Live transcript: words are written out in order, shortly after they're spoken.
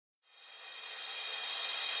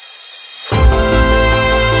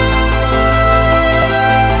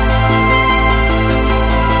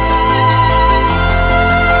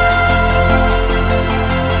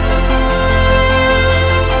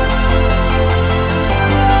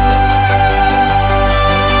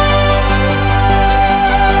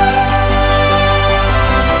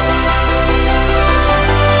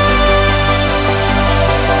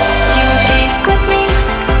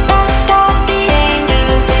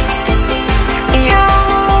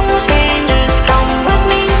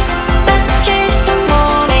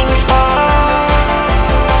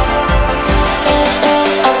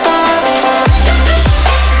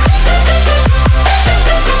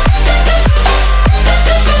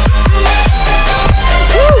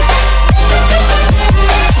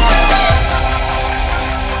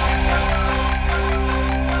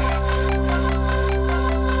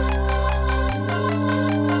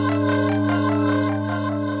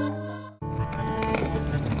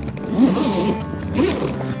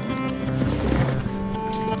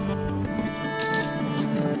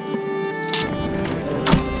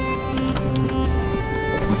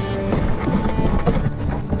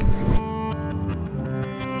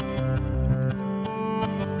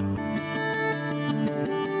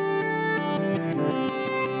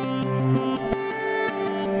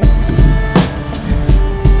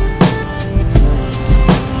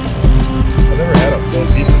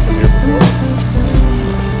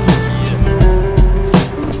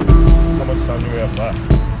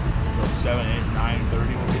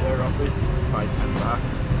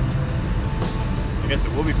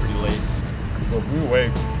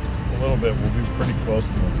We'll be pretty close to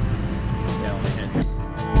them. Yeah, on the hinge.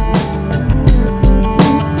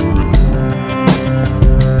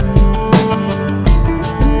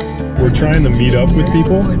 We're trying to meet up with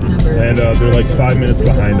people, and they're like 5 minutes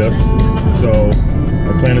behind us. So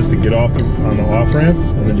our plan is to get off on the off ramp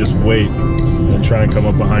and then just wait and try and come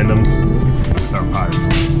up behind them with our pipes.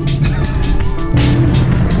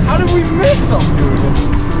 How did we miss them, dude?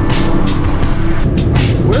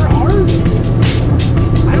 Where are they?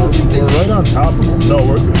 I don't think We're right on top of them. No,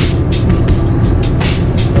 we're on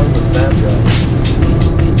the Snapchat.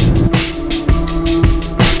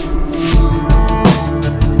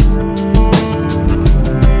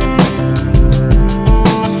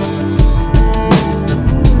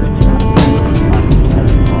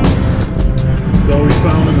 So we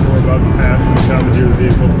found them and we're about to pass and commandeer the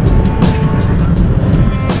vehicle.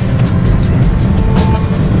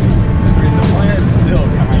 The plan's still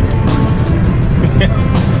kind of.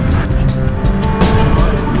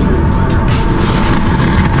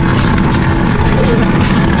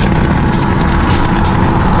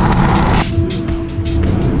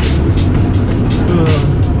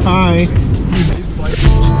 Hi.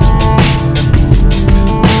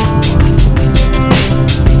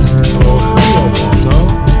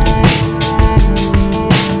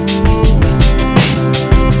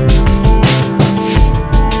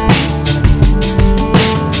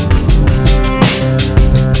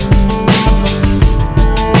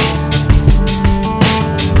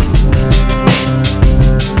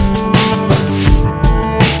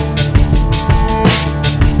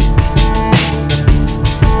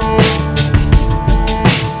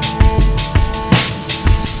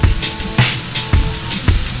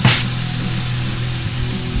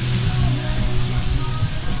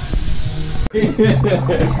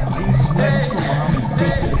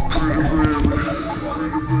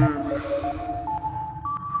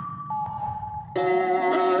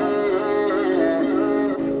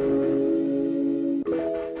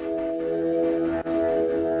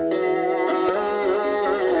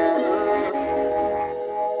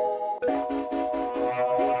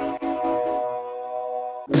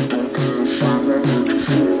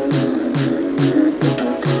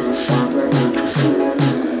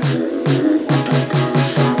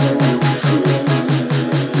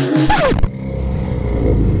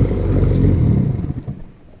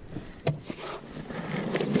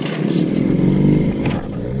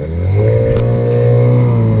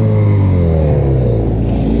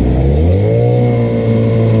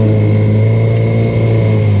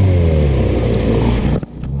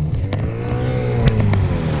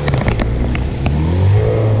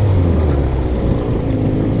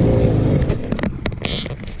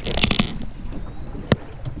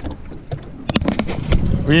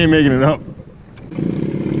 We ain't making it up.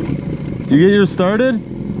 You get yours started?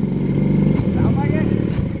 Sound like it?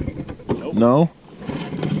 Nope. No.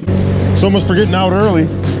 Someone's for getting out early.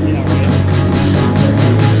 Yeah, right.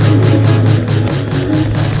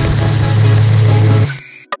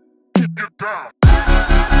 Get down.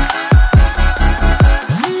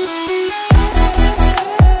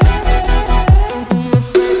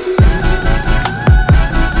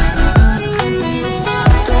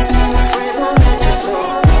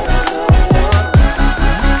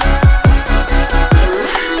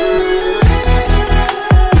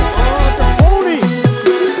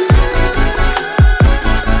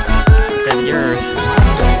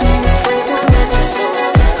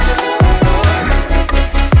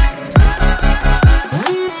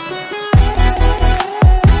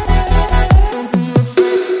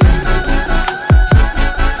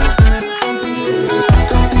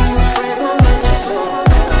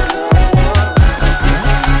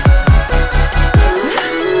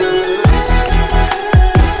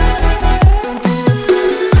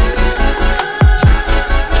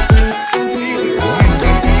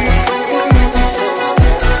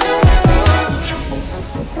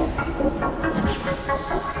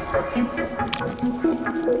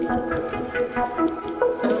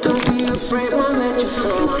 afraid, won't let you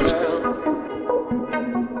fall, girl.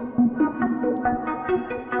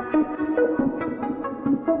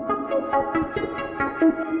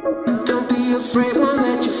 Don't be afraid, won't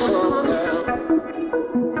let you fall, girl.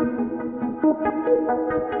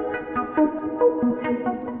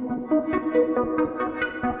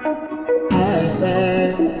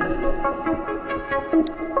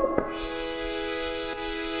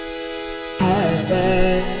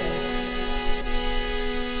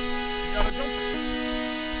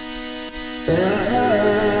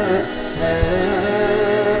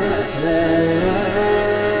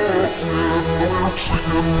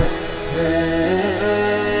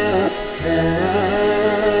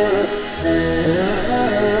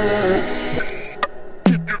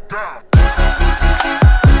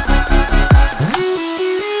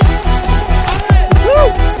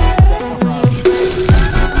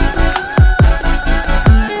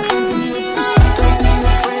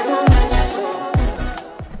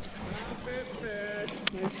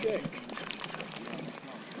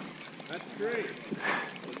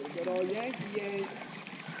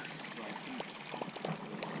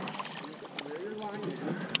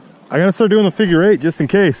 I gotta start doing the figure 8 just in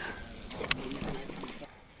case.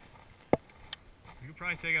 We could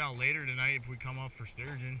probably take it out later tonight if we come up for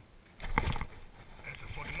sturgeon. That's a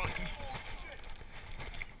fucking muskie.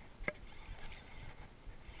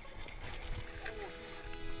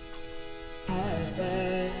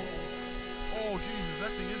 Oh Jesus,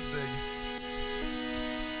 that thing is big.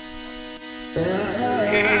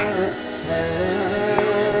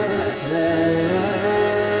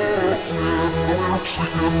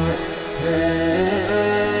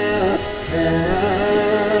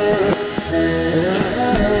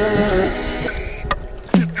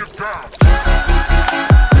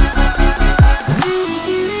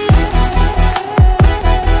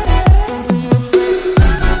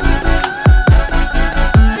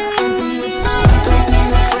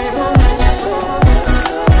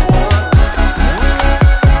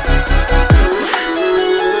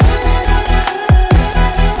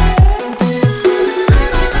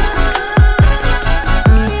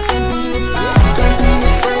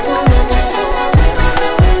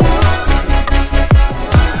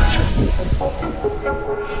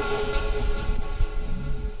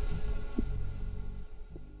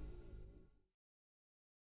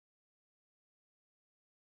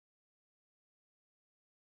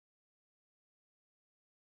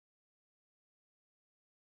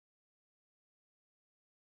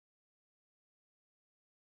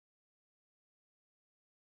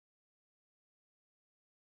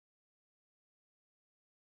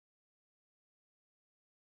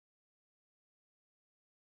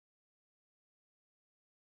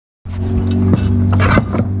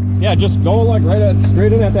 Yeah, just go like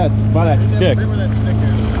straight in at that by that stick. Right where that stick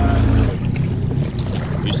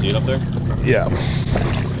is. You see it up there? Yeah.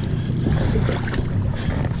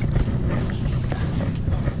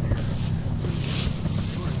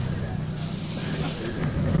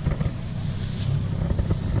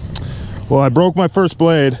 Well, I broke my first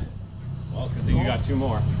blade. Well, good thing you got 2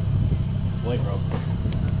 more. Blade broke.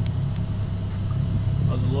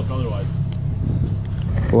 How's it look otherwise?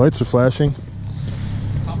 The lights are flashing.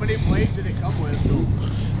 How many blades did it come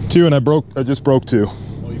with? 2, and I just broke 2.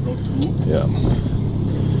 Oh, you broke 2? Yeah.